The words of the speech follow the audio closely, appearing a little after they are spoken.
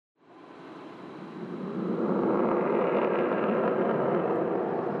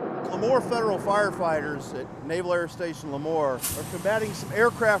Lemoore Federal firefighters at Naval Air Station Lemoore are combating some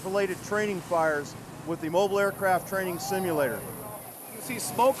aircraft-related training fires with the Mobile Aircraft Training Simulator. You can see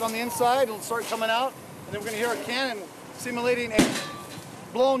smoke on the inside, it'll start coming out, and then we're going to hear a cannon simulating a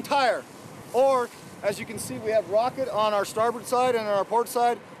blown tire. Or, as you can see, we have rocket on our starboard side, and on our port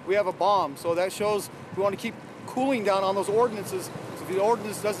side, we have a bomb. So that shows we want to keep cooling down on those ordnances. So if the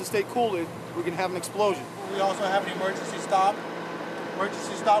ordnance doesn't stay cooled, we can have an explosion. We also have an emergency stop.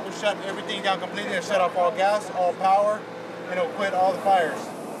 Emergency stop will shut everything down completely and shut off all gas, all power, and it'll quit all the fires.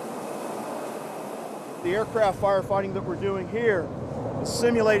 The aircraft firefighting that we're doing here is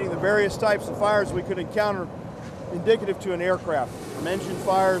simulating the various types of fires we could encounter indicative to an aircraft, from engine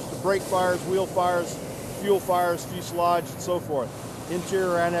fires to brake fires, wheel fires, fuel fires, fuselage, and so forth,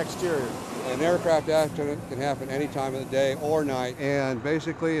 interior and exterior. An aircraft accident can happen any time of the day or night, and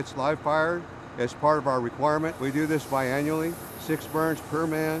basically it's live fired. It's part of our requirement. We do this biannually, 6 burns per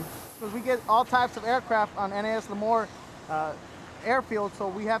man. Because we get all types of aircraft on NAS Lemoore airfield, so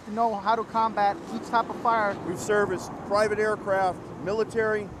we have to know how to combat each type of fire. We've serviced private aircraft,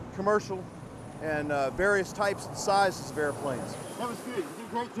 military, commercial, and various types and sizes of airplanes. That was good. You did a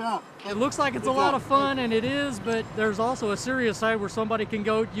great job. It looks like it's a lot of fun, and it is, but there's also a serious side where somebody can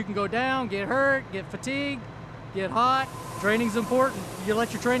go, you can go down, get hurt, get fatigued, get hot. Training's important. You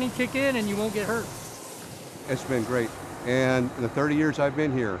let your training kick in and you won't get hurt. It's been great. And in the 30 years I've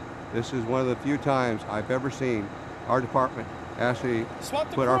been here, this is one of the few times I've ever seen our department actually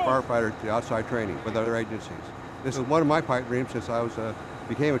put our firefighters to outside training with other agencies. This is one of my pipe dreams since I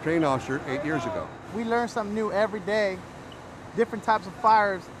became a training officer 8 years ago. We learn something new every day. Different types of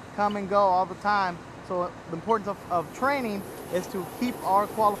fires come and go all the time. So the importance of training is to keep our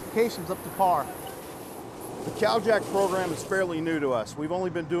qualifications up to par. The Cal-JAC program is fairly new to us. We've only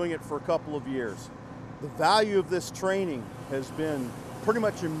been doing it for a couple of years. The value of this training has been pretty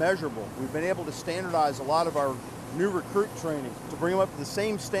much immeasurable. We've been able to standardize a lot of our new recruit training to bring them up to the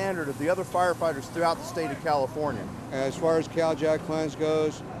same standard of the other firefighters throughout the state of California. As far as Cal-JAC plans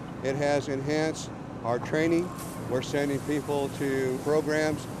goes, it has enhanced our training. We're sending people to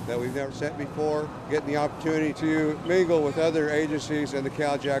programs that we've never sent before, getting the opportunity to mingle with other agencies in the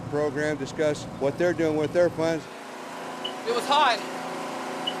Cal-JAC program, discuss what they're doing with their funds. It was hard,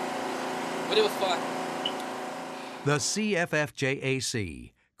 but it was fun. The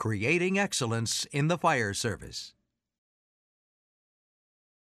CFFJAC, creating excellence in the fire service.